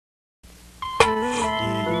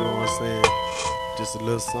Just a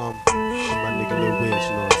little something from my nigga Lil Wiz, you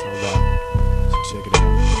know what I'm talking about. So check it out.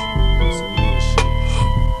 Some real shit.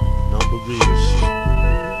 Number real shit.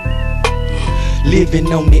 Living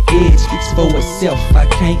on the edge speaks for itself. I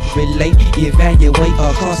can't relate, evaluate,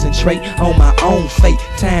 or concentrate on my own fate.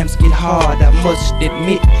 Times get hard, I must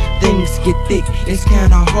admit. Things get thick, it's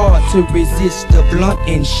kinda hard to resist the blunt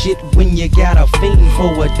and shit when you got a fiend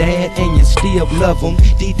for a dad and you still love him.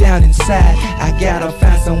 Deep down inside, I gotta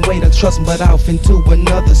find some way to trust him, but off into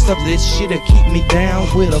another stuff. This shit'll keep me down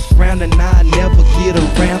with a frown and I never get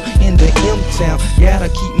around in the M-town. Gotta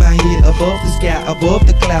keep my head above the sky, above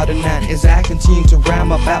the cloud of nine as I continue to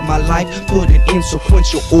rhyme about my life, put it in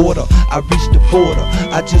sequential order. I reach the border,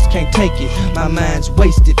 I just can't take it, my mind's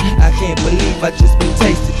wasted. I can't believe I just been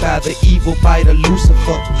tasted by the evil bite of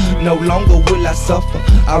Lucifer. No longer will I suffer,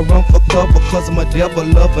 I run for cover cause I'm a devil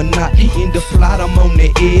lover, not in the plot. I'm on the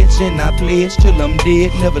edge and I pledge till I'm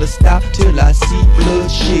dead, never to stop till I see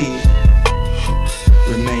bloodshed.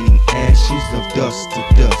 Remaining ashes of dust to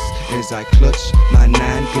dust as I clutch my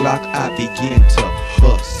 9 Glock, I begin to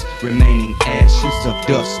bust. Remaining ashes of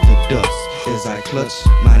dust to dust as I clutch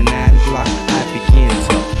my 9 Glock, I begin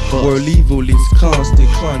to bust. World evil is constant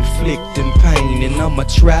conflict and pain, and I'ma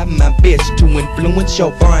try my best to influence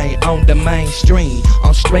your brain on the mainstream.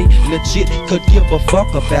 I'm straight legit, could give a fuck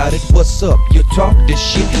about it. What's up? You talk this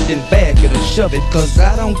shit, then bag it or shove it, cause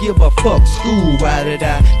I don't give a fuck. School, why did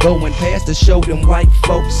I go and pass to show them white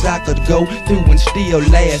folks I could go through and still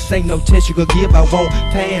last? Ain't no test you could give, I won't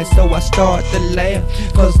pass, so I start to laugh,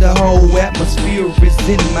 cause the whole atmosphere is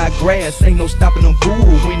in my grass. Ain't no stopping a bull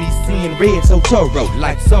when he's seeing red, so thorough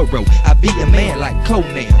like sorrow. I be a man like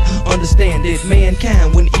Conan. Understand that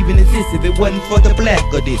mankind wouldn't even exist if it wasn't for the black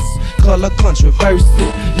of this color controversy.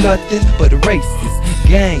 Nothing but racist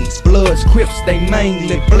gangs, bloods, crips, they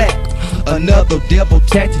mainly black. Another devil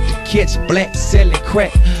tactic to catch black selling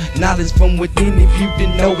crack. Knowledge from within, if you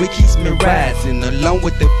didn't know, it keeps me rising. Along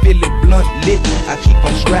with the feeling blunt lit, I keep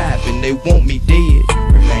on striving, they want me dead.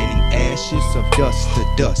 Remaining ashes of dust to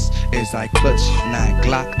dust as I clutch 9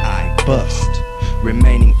 Glock, I bust.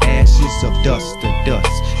 Remaining ashes of dust to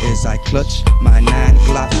dust as I clutch my 9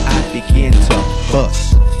 Glock, I begin to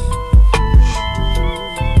bust.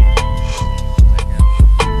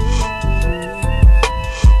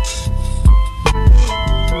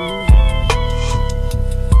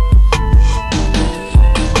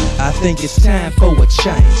 I think it's time for a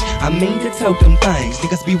change. I mean to tote them things.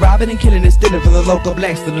 Niggas be robbing and killing and stealing from the local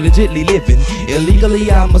blacks that are legitly living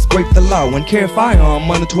illegally. I must break the law and carry a firearm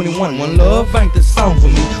under 21. One love ain't the song for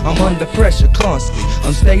me. I'm under pressure constantly,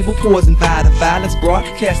 unstable, poisoned by the violence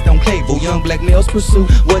broadcast on cable. Young black males pursue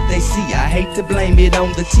what they see. I hate to blame it on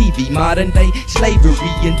the TV. Modern day slavery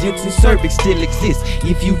and dips and cervix still exist.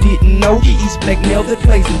 If you didn't know, each black male that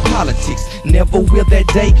plays in politics. Never will that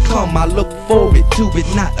day come. I look forward to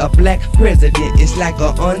it. Not a black president, it's like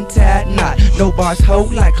a untied knot. No bars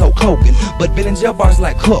hold like Hulk Hogan, but been in jail bars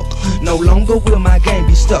like Hook. No longer will my game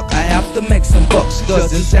be stuck, I have to make some bucks.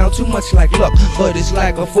 Doesn't sound too much like luck, but it's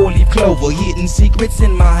like a 4-leaf clover. Hidden secrets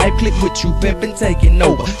in my hype clip with you pimpin' taking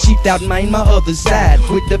over. Cheaped out mine my other side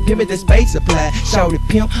with the pimp and space supply. Shawty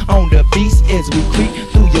pimp on the beast as we creep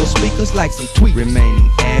through your speakers like some tweets. Remaining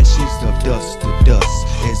ashes of dust to dust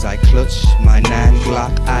as I clutch my 9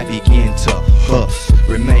 Glock, I begin to bust.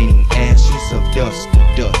 Remaining ashes of dust to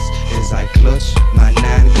dust as I clutch my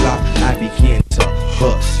 9 Glock, I begin to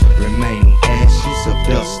bust. Remaining ashes of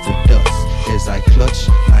dust to dust as I clutch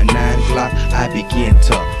my 9 Glock, I begin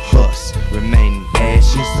to bust. Remaining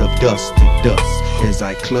ashes of dust to dust as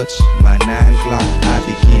I clutch my 9 Glock, I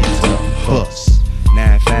begin to bust. 9-5, you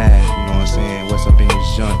know what I'm saying? What's up in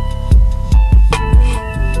this joint?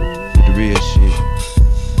 With the real shit.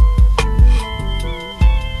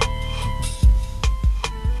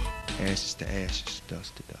 Ashes to ashes,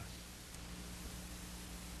 dust to dust.